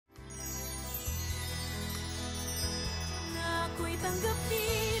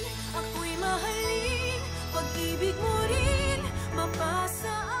tanggapin, ako'y mahalin, pag-ibig mo rin,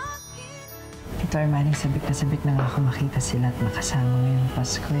 mapasa akin. Ito, Armaning, sabik na nga ako makita sila at nakasama ngayong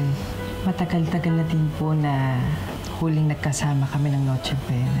Pasko eh. Matagal-tagal na din po na huling nagkasama kami ng Noche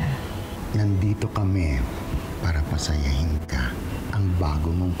Buena. Nandito kami para pasayahin ka, ang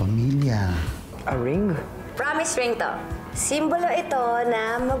bago mong pamilya. A ring? Promise ring to. Simbolo ito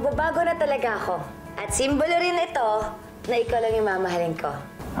na magbabago na talaga ako. At simbolo rin ito na ikaw lang yung mamahalin ko.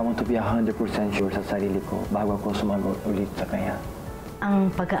 I want to be 100% sure sa sarili ko bago ako sumagot ulit sa kanya. Ang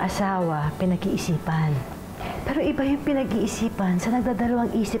pag-aasawa, pinag-iisipan. Pero iba yung pinag-iisipan sa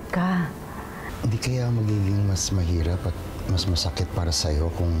nagdadalawang isip ka. Hindi kaya magiging mas mahirap at mas masakit para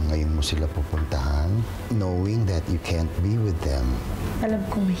sa'yo kung ngayon mo sila pupuntahan, knowing that you can't be with them. Alam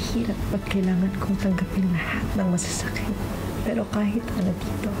kong mahirap at kailangan kong tanggapin lahat ng masasakit. Pero kahit ano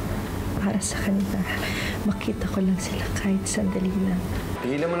dito, para sa kanila, makita ko lang sila kahit sandali lang.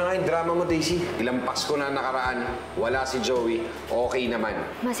 Tigilan mo na nga yung drama mo, Daisy. Ilang Pasko na nakaraan, wala si Joey, okay naman.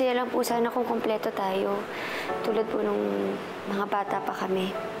 Masaya lang po sana kung kumpleto tayo. Tulad po nung mga bata pa kami.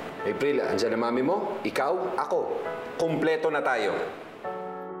 April, andyan na mami mo, ikaw, ako. Kumpleto na tayo.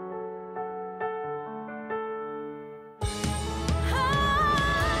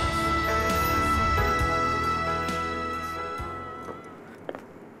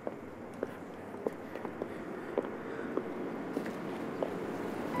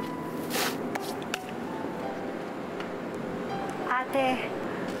 Ate.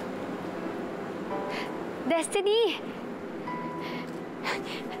 Destiny!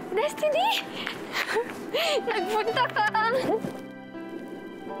 Destiny! Nagpunta ka!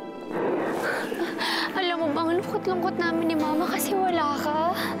 Alam mo bang lungkot-lungkot namin ni Mama kasi wala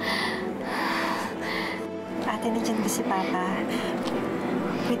ka? Ate, nandiyan ba si Papa?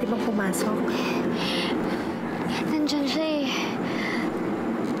 Pwede bang pumasok? Nandiyan siya eh.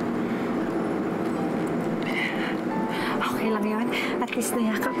 Okay lang yun. At least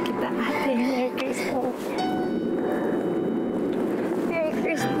nayakap kita, ate. Merry Christmas. Merry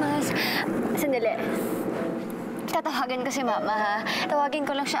Christmas. Sandali. Tatawagan ko si Mama, ha? Tawagin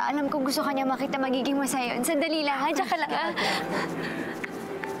ko lang siya. Alam ko gusto kanya makita magiging masaya yun. Sandali lang, ha? Diyan ka lang, ha?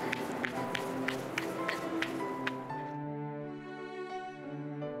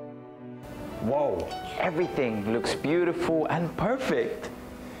 Wow, everything looks beautiful and perfect.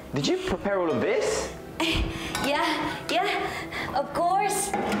 Did you prepare all of this? Yeah, of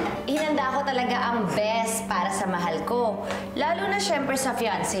course. Hinanda ko talaga ang best para sa mahal ko. Lalo na syempre sa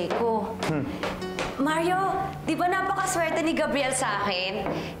fiancé ko. Mario, di ba napakaswerte ni Gabriel sa akin?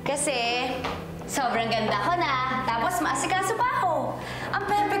 Kasi sobrang ganda ko na, tapos maasikaso pa ako. Ang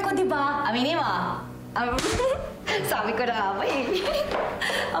perfect ko, di ba? Aminin mo. Sabi ko na nga ba eh.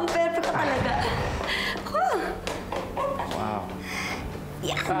 Ang perfect ko talaga. Wow.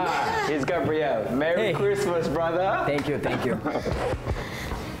 Yeah. Here's Gabriel. Merry Christmas, brother. Thank you.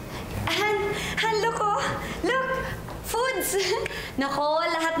 Han, look oh. Look, foods. Nako,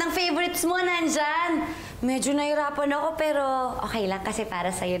 lahat ng favorites mo nandyan. Medyo nahirapan ako pero okay lang kasi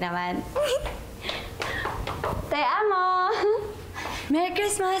para sa'yo naman. Te amo. Merry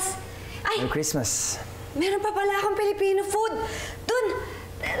Christmas. Ay, Merry Christmas. Meron pa pala akong Filipino food. Dun,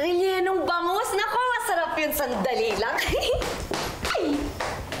 rellenong bangus. Nako, masarap yun sandali lang. Ay.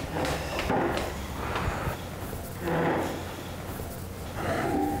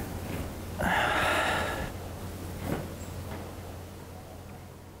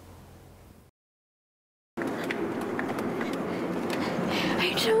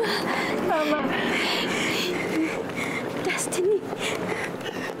 Mama. Destiny.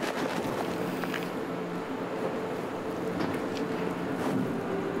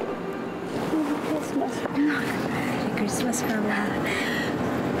 Merry Christmas, Mama.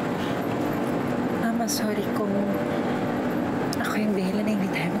 Mama, sorry kung ako yung dahilan na hindi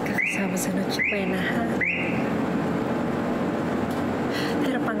tayo magkakasama sa Noche Buena, ha?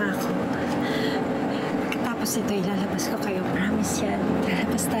 Pero pangako, tapos ito, ilalabas ko kayo. Promise yan.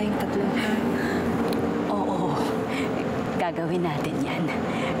 Lalabas tayong tatlo, ha? Oo, gagawin natin yan.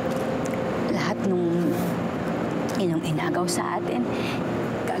 Lahat nung inagaw sa atin,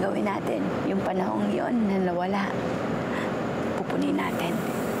 gagawin natin. Yung panahong yon na nawala, pupunin natin.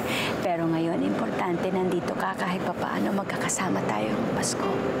 Pero ngayon, importante nandito ka kahit papaano magkakasama tayo ng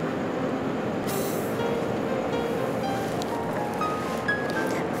Pasko.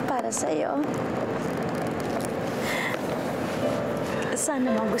 Para sa'yo.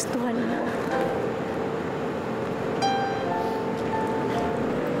 Sana magustuhan mo.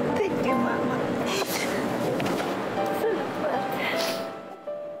 Thank you, Mama.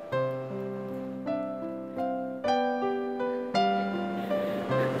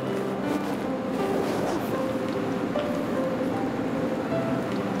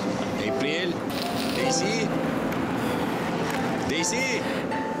 Daisy!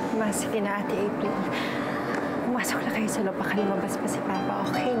 Sige na, Ate April. Pumasok na kayo sa loob. Baka lumabas pa si Papa.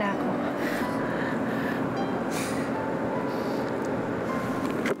 Okay na ako.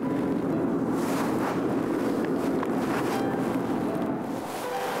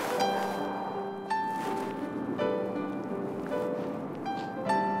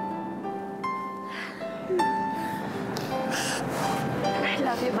 I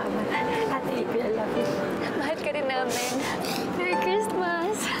love you, Mama. Ate April, I love you. Mahal ka rin namin. Merry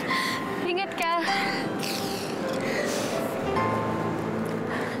Christmas! Ingat ka!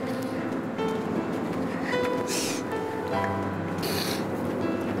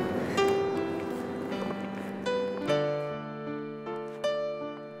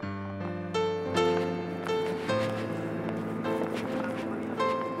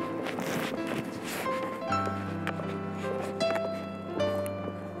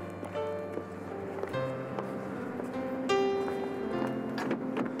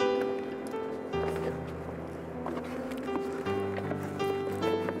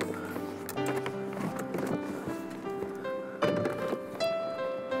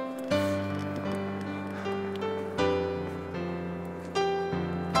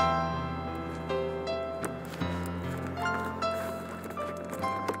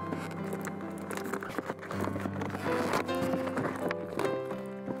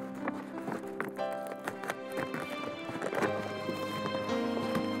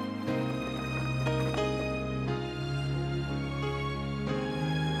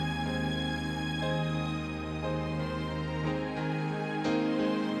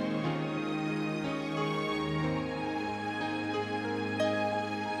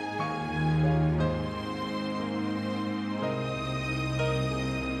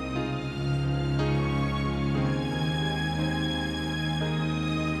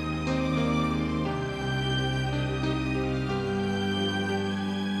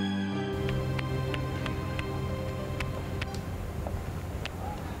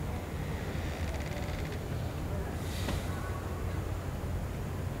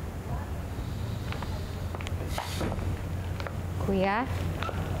 Kuya,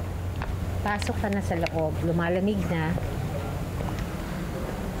 pasok ka na sa loob. Lumalamig na.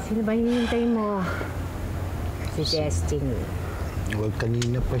 Sino ba hinihintay mo? Si Destiny. Well,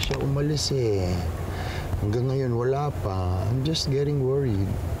 kanina pa siya umalis eh. Hanggang ngayon, wala pa. I'm just getting worried.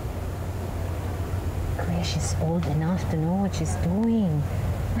 Kuya, she's old enough to know what she's doing.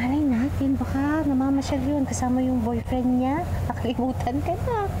 Malay natin, baka namamasyal yun kasama yung boyfriend niya. Nakalimutan ka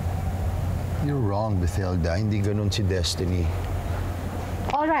na. You're wrong, Bethelda. Hindi ganun si Destiny.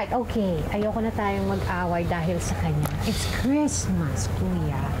 Alright, okay. Ayoko na tayong mag-away dahil sa kanya. It's Christmas,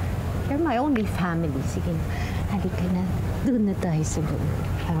 Kuya. You're my only family. Sige na. Halika na. Doon na tayo sa loob.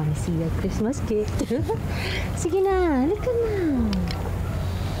 I wanna see your Christmas gift. Sige na. Halika na.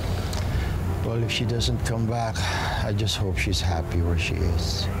 Well, if she doesn't come back, I just hope she's happy where she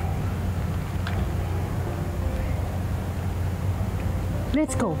is.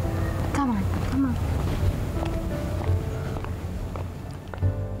 Let's go. Come on. Come on.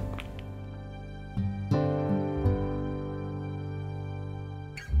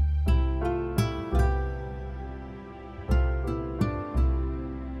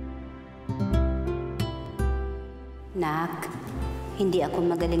 Nak, hindi ako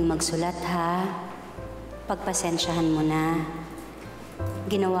magaling magsulat, ha? Pagpasensyahan mo na.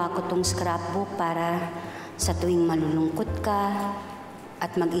 Ginawa ko tong scrapbook para sa tuwing malulungkot ka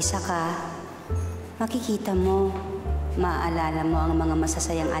at mag-isa ka, makikita mo, maaalala mo ang mga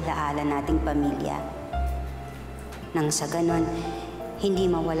masasayang alaala nating pamilya. Nang sa ganon, hindi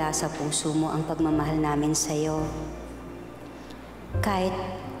mawala sa puso mo ang pagmamahal namin sa'yo. Kahit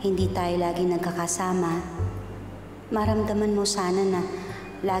hindi tayo lagi nagkakasama, maramdaman mo sana na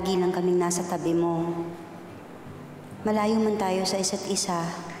lagi lang kaming nasa tabi mo. Malayo man tayo sa isa't isa,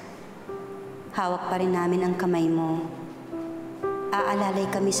 hawak pa rin namin ang kamay mo. Aalalay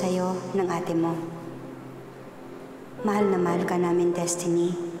kami sa'yo ng ate mo. Mahal na mahal ka namin,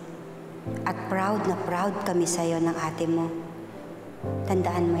 Destiny. At proud na proud kami sa'yo ng ate mo.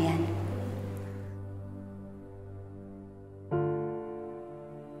 Tandaan mo yan.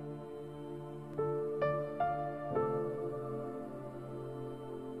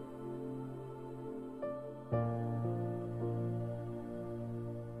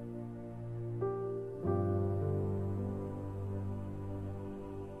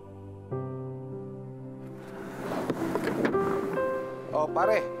 Oh,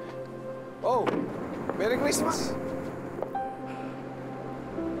 pare. Oh, Merry Christmas.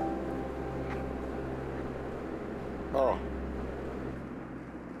 Oh.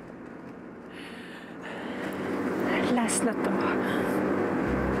 Last na to.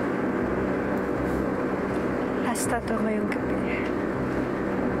 Basta to ngayong gabi.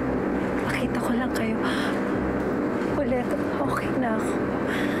 Makita ko lang kayo. Ulit, okay na ako.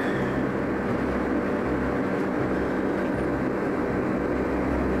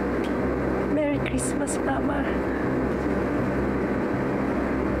 Merry Christmas, Mama.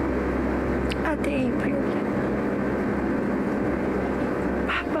 Ate April.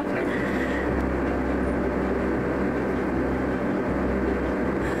 Papa.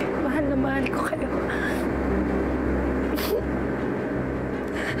 Mahal na mahal ko kayo.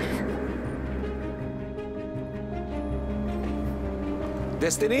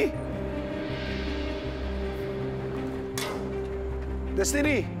 Destiny?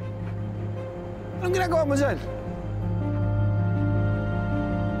 Destiny? Anong ginagawa mo dyan?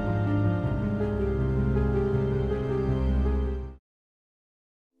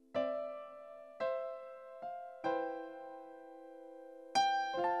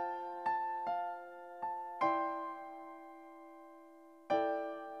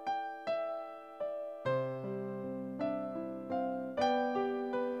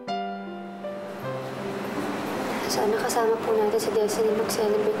 Sana kasama po natin si Destiny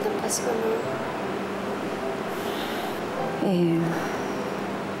mag-celebrate ng Pasko, no?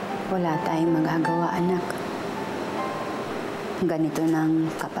 Wala tayong magagawa, anak. Ganito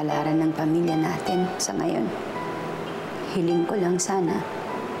ng kapalaran ng pamilya natin sa ngayon. Hiling ko lang sana,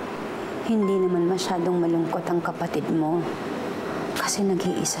 hindi naman masyadong malungkot ang kapatid mo. Kasi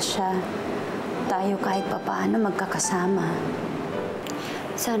nag-iisa siya. Tayo kahit papaano magkakasama.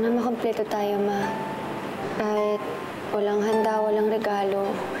 Sana makompleto tayo, Ma. Kahit walang handa, walang regalo,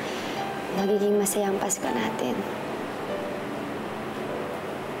 nagiging masayang Pasko natin.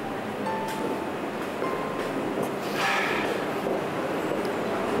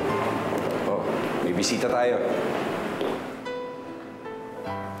 Oh, may bisita tayo.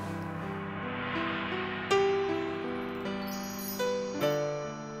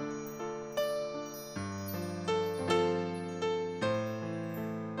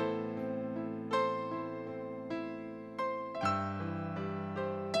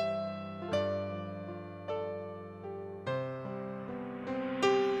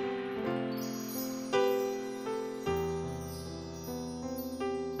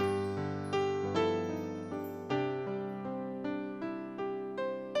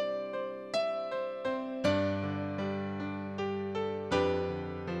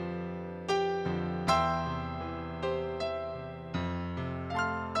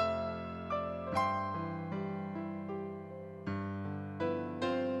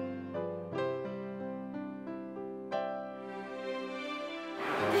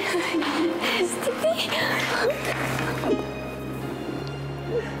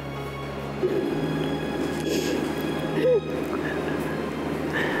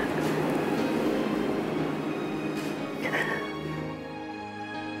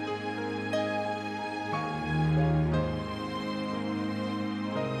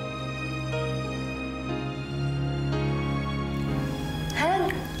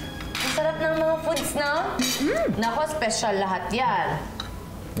 Ng mga foods, no? Nako, special lahat yan.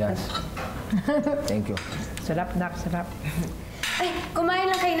 Yes. Thank you. Sarap, nak, sarap. Ay, kumain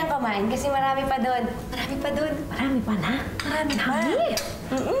lang kayo ng kumain kasi marami pa doon. Marami pa doon. Marami pa na? Marami pa.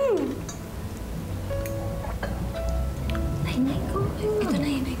 Nay ko. Ito na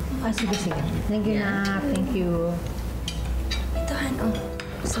yun, ko. Sige, sige. Thank you, nak. Thank you. Ito, Han. Oh.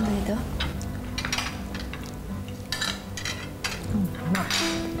 Gusto mo ito?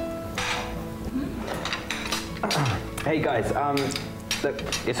 Hey guys, look,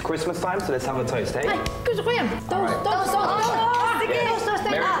 it's Christmas time, so let's have a toast, hey? Ay, gusto ko yan. Toast, toast, toast. Sige. Toast,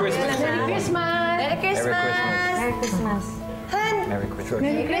 Merry Christmas. Merry Christmas. Merry Christmas. Merry Christmas. Han. Merry Christmas.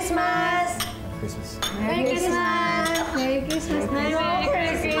 Merry Christmas. Christmas. Merry Christmas. Merry Christmas. Merry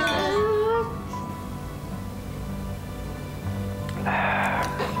Christmas.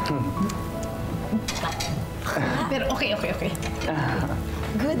 Pero okay.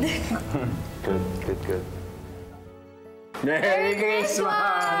 Good. Good. Merry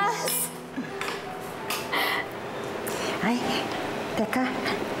Christmas! Ay, teka.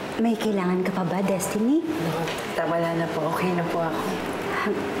 May kailangan ka pa ba, Destiny? Wala na po. Okay na po ako.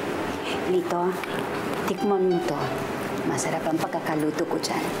 Lito, tikmon mo to. Masarap ang pagkakaluto ko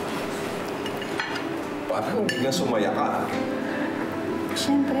dyan. Parang biglang sumaya ka.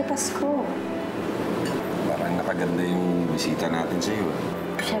 Siyempre, Pasko. Parang nakaganda yung bisita natin sa iyo.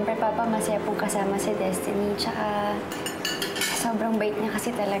 Siyempre, Papa, masaya pong kasama si Destiny. Tsaka, sobrang bait niya kasi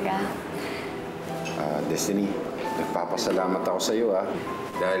talaga. Destiny, nagpapasalamat ako sa iyo, ha.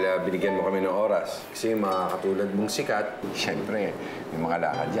 Dahil binigyan mo kami ng oras. Kasi mga katulad mong sikat, siyempre, may mga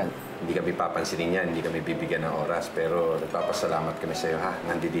lakad yan. Hindi kami papansinin yan, hindi kami bibigyan ng oras. Pero nagpapasalamat kami sa'yo, ha?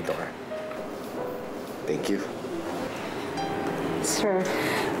 Nandito ka. Thank you. Sir,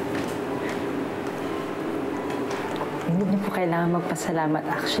 hindi niyo po kailangan magpasalamat.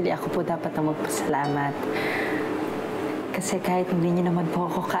 Actually, ako po dapat ang magpasalamat. Kasi kahit hindi niyo naman po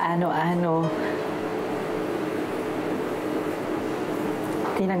ako kaano-ano,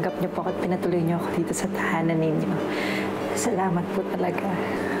 tinanggap niyo po ako at pinatuloy niyo ako dito sa tahanan ninyo. Salamat po talaga.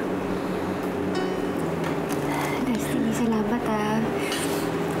 Destiny, salamat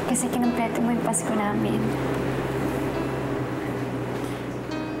kasi kinumpleto mo yung Pasko namin.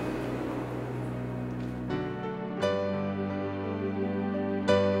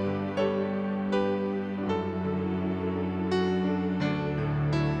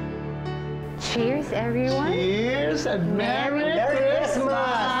 Cheers, everyone. Cheers and Merry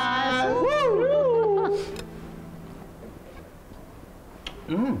Christmas!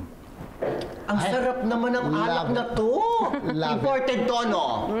 Ang sarap naman ng alak na to. Imported to,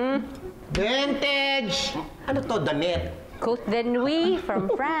 no? Vintage! Ano to, damit? Côte de Nuit from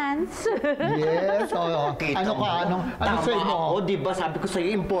France. Yes, oo. Ano ka? Ano sa inyo? Tama ako, di ba? Sabi ko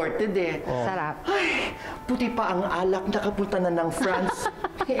sa'yo, imported eh. Sarap. Ay, puti pa ang alak nakapunta na ng France.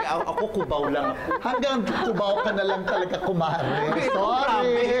 Ako, kubaw lang ako. Hanggang kubaw ka na lang talaga, kumare.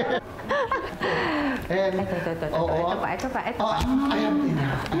 Sorry. And, Ito pa. Ayan,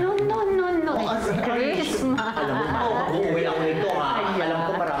 No. It's Christmas. Alam mo, uuwi ako nito, ha? Alam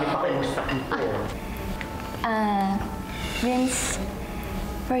ko marami pa kayong stock nito. Vince,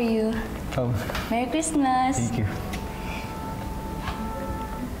 for you. Oh, Merry Christmas. thank you.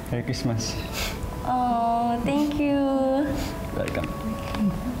 Merry Christmas. Oh, thank you. Welcome.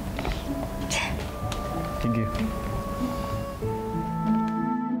 Thank you.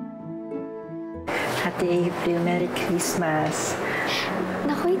 Happy April, Merry Christmas.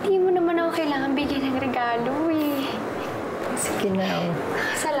 Naku, hindi mo naman ako kailangan bigyan ng regalo eh. Sige na.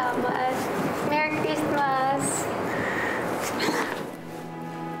 Salamat. Merry Christmas.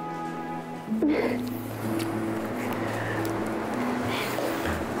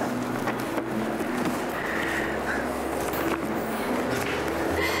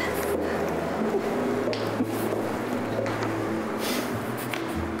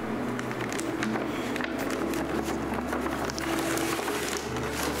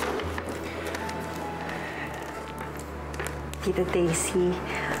 Tita Daisy,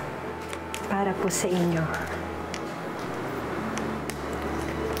 para po sa inyo.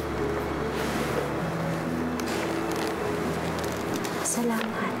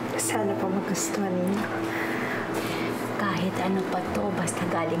 Salamat. Sana po magustuhan ninyo. Kahit ano pa to, basta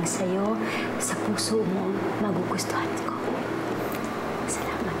galing sa'yo, sa puso mo, magugustuhan ko.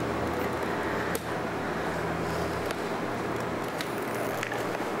 Salamat.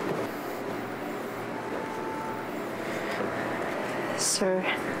 Sir,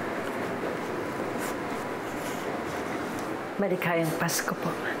 malikayang Pasko po.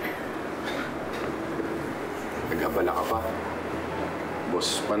 Nagabala ka pa.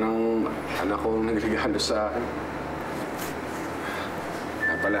 Boss pa ng anak ko nagregalo sa akin.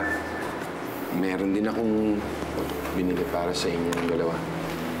 Kaya pala, meron din akong binili para sa inyo ng dalawa.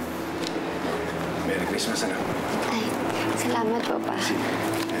 Merry Christmas, anak. Ay, salamat po, Pa.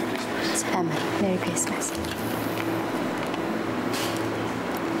 Merry Christmas. Salamat. Merry Christmas.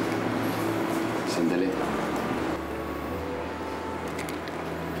 Sandali.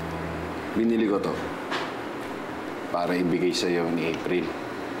 Binili ko to para ibigay sa'yo ni April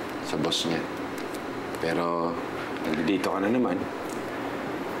sa boss niya. Pero nandito ka na naman.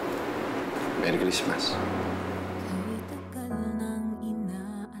 Merry Christmas. Kahit tagal nang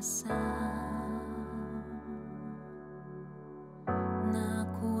inaasam na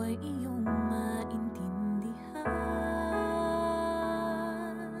ako ay iyong maintindihan.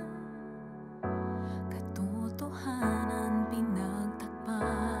 Katotohanan pinagtakpan.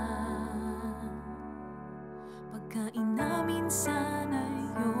 Pagkain namin sana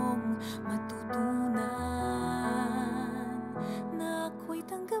iyong matutunan na ako'y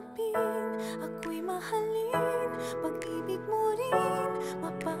tanggapin, ako'y mahalin. Pag-ibig mo rin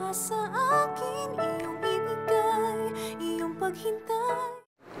mapasa akin, iyong ibigay, iyong paghintay.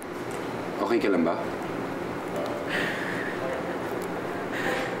 Okay ka lang ba?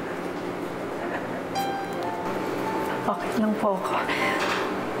 Okay lang po ako.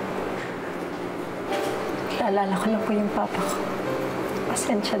 Naalala ko lang po yung papa ko.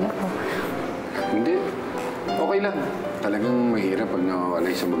 Pasensya na po. Hindi. Okay lang. Talagang mahirap pag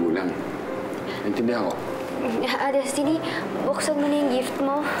nawawalay sa magulang. Naintindihan ko. Destiny, buksan mo na yung gift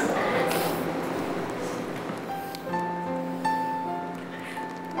mo.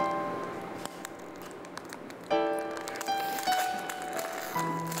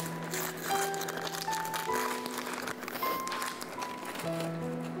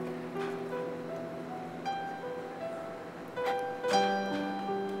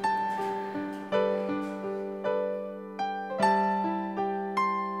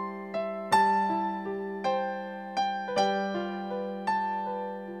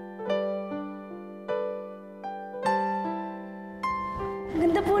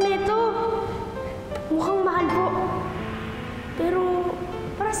 Ganda po nito. Mukhang mahal po. Pero,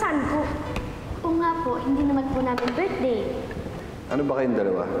 para saan po? Oo nga po, hindi naman po namin birthday. Ano ba kayong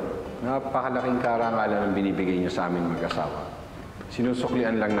dalawa? Napakalaking karangalan ang binibigay niyo sa amin mag-asawa.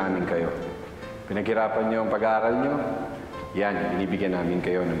 Sinusuklian lang namin kayo. Pinaghirapan niyo ang pag-aaral niyo, yan, binibigyan namin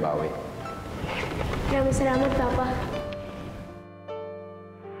kayo ng bawi. Maraming salamat, Papa.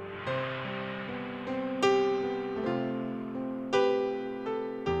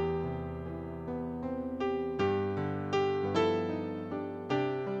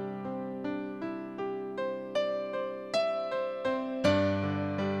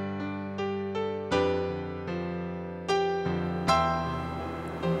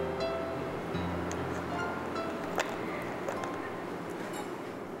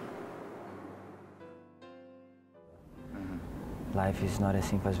 Life is not as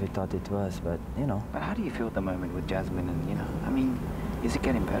simple as we thought it was, but, you know. But how do you feel at the moment with Jasmine and, you know, I mean, is it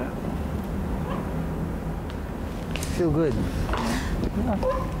getting better? Feel good.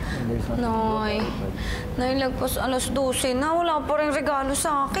 Nay, Nay, lagpas alas 12 na. Wala pa rin regalo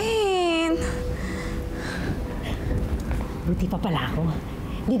sa akin. Buti pa pala ako.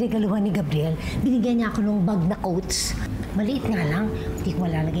 Niregaluhan ni Gabriel. Binigyan niya ako ng bag na coats. Maliit nga lang. Hindi ko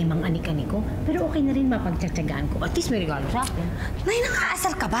malalagay mga anik-anik ko. Pero okay na rin mapagtsatsagaan ko. At least may regalo sa akin. Nay,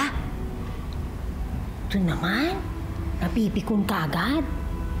 nakaasar ka ba? Ito naman. Napipikon ka agad.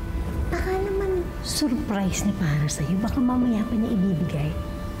 Baka naman surprise na para sa'yo. Baka mamaya pa niya ibibigay.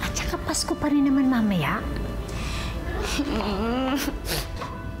 At saka Pasko pa rin naman mamaya.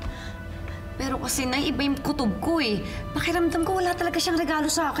 Pero kasi Nay, iba yung kutob ko eh. Pakiramdam ko wala talaga siyang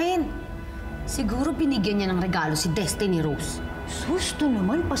regalo sa akin. Siguro binigyan niya ng regalo si Destiny Rose. Susto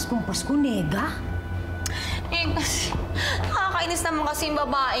naman, Paskong-Pasko, nega. Eh, kasi nakakainis naman kasi yung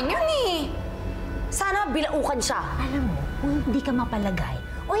babaeng yun eh. Sana bilaukan siya. Alam mo, kung hindi ka mapalagay,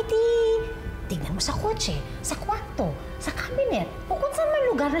 o edi, tignan mo sa kotse, sa kwarto, sa cabinet, o kung saan man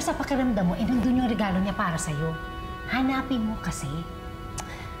lugar na sa pakiramdam mo, nandun yung regalo niya para sa'yo. Hanapin mo kasi.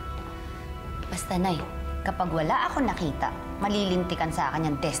 Basta, Nay, kapag wala ako nakita, malilintikan sa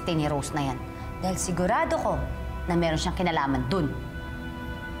akin yung Destiny Rose na yan. Dahil sigurado ko na meron siyang kinalaman dun.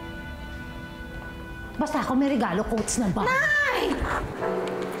 Basta ako may regalo, coats na ba? Nay!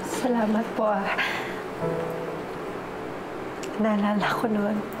 Salamat po Naalala ko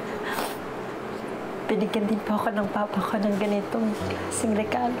noon. Binigyan din po ako ng papa ko ng ganitong klaseng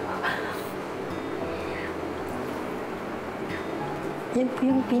regalo. Yan po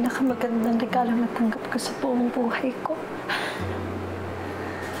yung pinakamagandang regalo na tanggap ko sa buong buhay ko.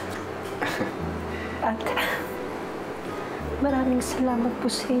 At maraming salamat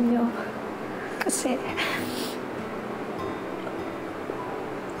po sa inyo kasi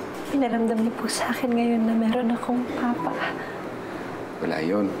pinaramdam niyo po sa akin ngayon na meron akong papa. Wala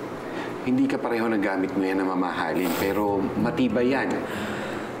yun. Hindi ka pareho na gamit mo yan na mamahalin, pero matibay yan.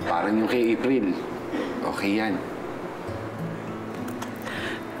 Parang yung kay April. Okay yan.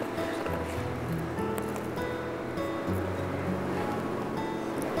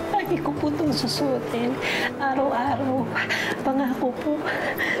 Lagi ko po itong susuotin. Araw-araw. Pangako po.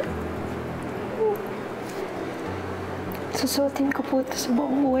 Susuotin ko po ito sa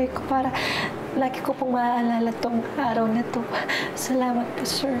buong buhay ko para lagi ko pong maaalala itong araw na ito. Salamat po,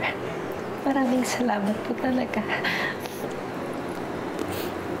 sir. Maraming salamat po talaga.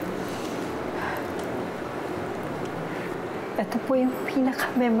 Ito po yung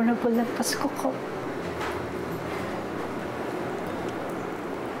pinaka-memorable na Pasko ko.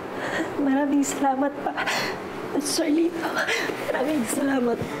 Maraming salamat pa, Sir Lito. Maraming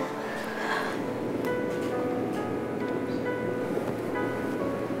salamat po.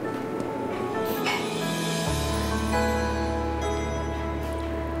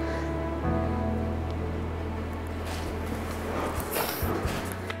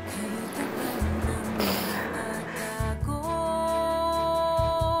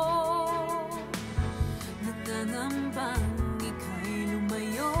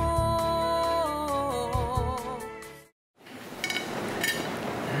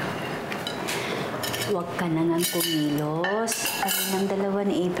 Huwag ka na nang kumilos. Kami ng dalawa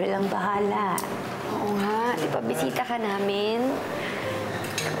ni April ang bahala. Oo nga, di ba bisita ka namin?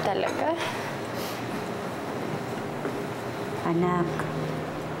 Talaga? Anak,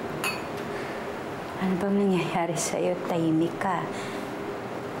 ano bang nangyayari sa'yo? Tahimik ka.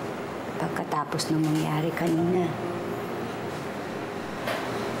 Pagkatapos ng mangyari kanina.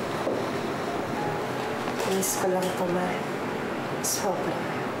 Miss ko lang po, Ma.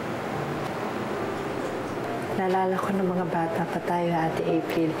 Sobra. Naalala ko ng mga bata pa tayo, Ate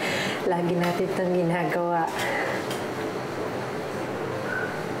April. Lagi natin itong ginagawa.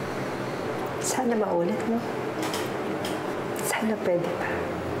 Sana maulit, no? Sana pwede pa.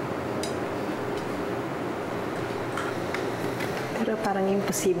 Pero parang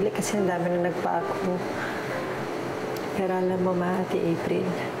imposible kasi ang dami na nagbago. Pero alam mo, Ma, Ate April,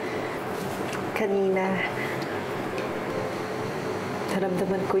 kanina,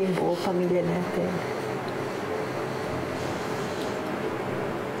 naramdaman ko yung buo pamilya natin.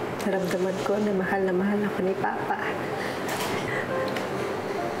 Naramdaman ko na mahal ako ni Papa.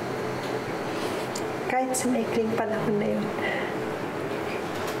 Kahit sa maikling panahon na yun,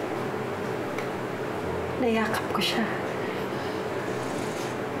 nayakap ko siya.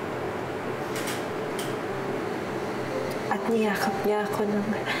 At niyakap niya ako nang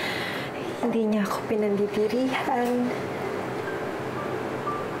hindi niya ako pinandidirihan.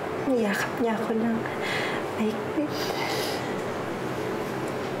 Niyakap niya ako ng mahigpit.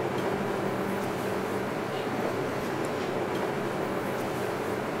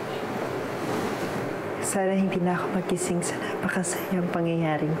 Sana hindi na ako magising sa napakasayang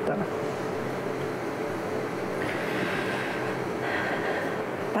pangyayaring to.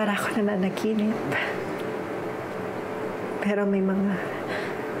 Para ako nananaginip. Pero may mga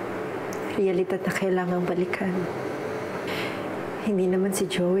realidad na kailangang balikan. Hindi naman si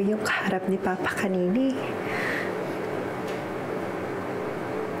Joey yung kaharap ni Papa kanini.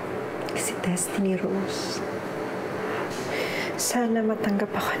 Si Destiny Rose. Sana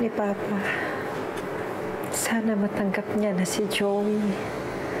matanggap ako ni Papa. Sana matanggap niya na si Joey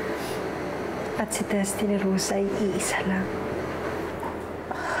at si Destiny Rose ay iisa lang.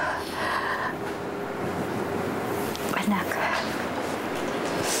 Anak.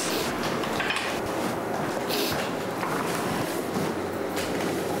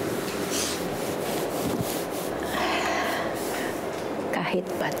 Kahit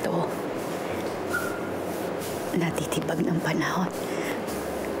pa to, natitibag ng panahon.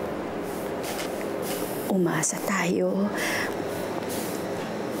 Umasa tayo.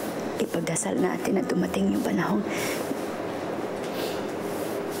 Ipagdasal natin na dumating yung panahon.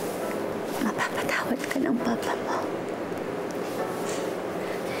 Mapapatawad ka ng Papa mo.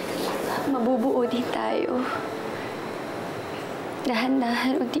 Mabubuo din tayo.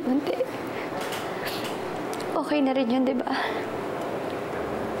 Dahan-dahan, unti-unti. Okay na rin yun, di ba?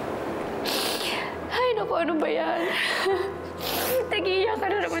 Ay, naku, ano ba yan? Nag-iiyak ka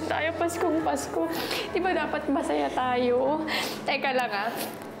na naman tayo, Paskong Pasko. Di ba dapat masaya tayo? Teka lang, ah.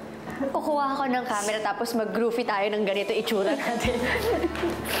 Kukuha ako ng camera tapos mag-groovy tayo ng ganito itsura natin.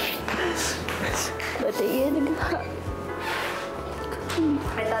 Ba't iyan nga?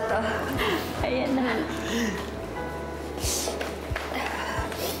 Ito to. Ayan na.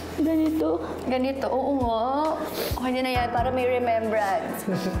 Ganito? Ganito, oo nga. Okay na yan, para may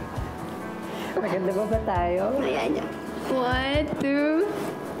remembrance. Maganda ba tayo? Ayan yan. 1, 2.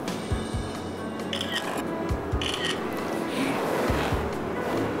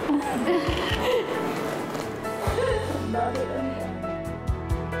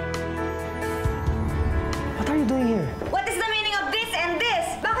 What are you doing here? What is the meaning of this and this?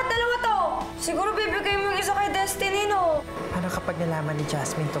 Bakit dalawa to? Siguro bibigay mo yung isa kay Destiny, no? Ano kapag nalaman ni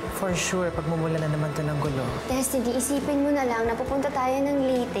Jasmine to? For sure, pagmumula na naman to ng gulo. Destiny, isipin mo na lang na pupunta tayo ng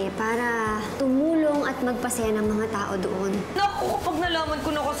Leyte para tumulong at magpasaya ng mga tao doon. Naku, kapag nalaman ko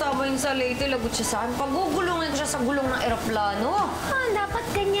na kasama yung sa Leyte, lagot siya saan? Pagugulungin ko siya sa gulong ng eroplano. Ah, dapat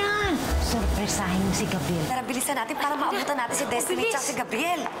ganyan. Sorpresahin mo si Gabriel. Tara, bilisan natin para maabutan natin si Destiny at si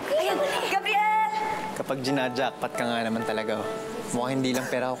Gabriel. Ayan, Gabriel! Kapag ginajackpot ka nga naman talaga, mukhang hindi lang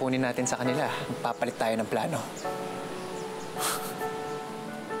pera kukunin natin sa kanila. Magpapalit tayo ng plano.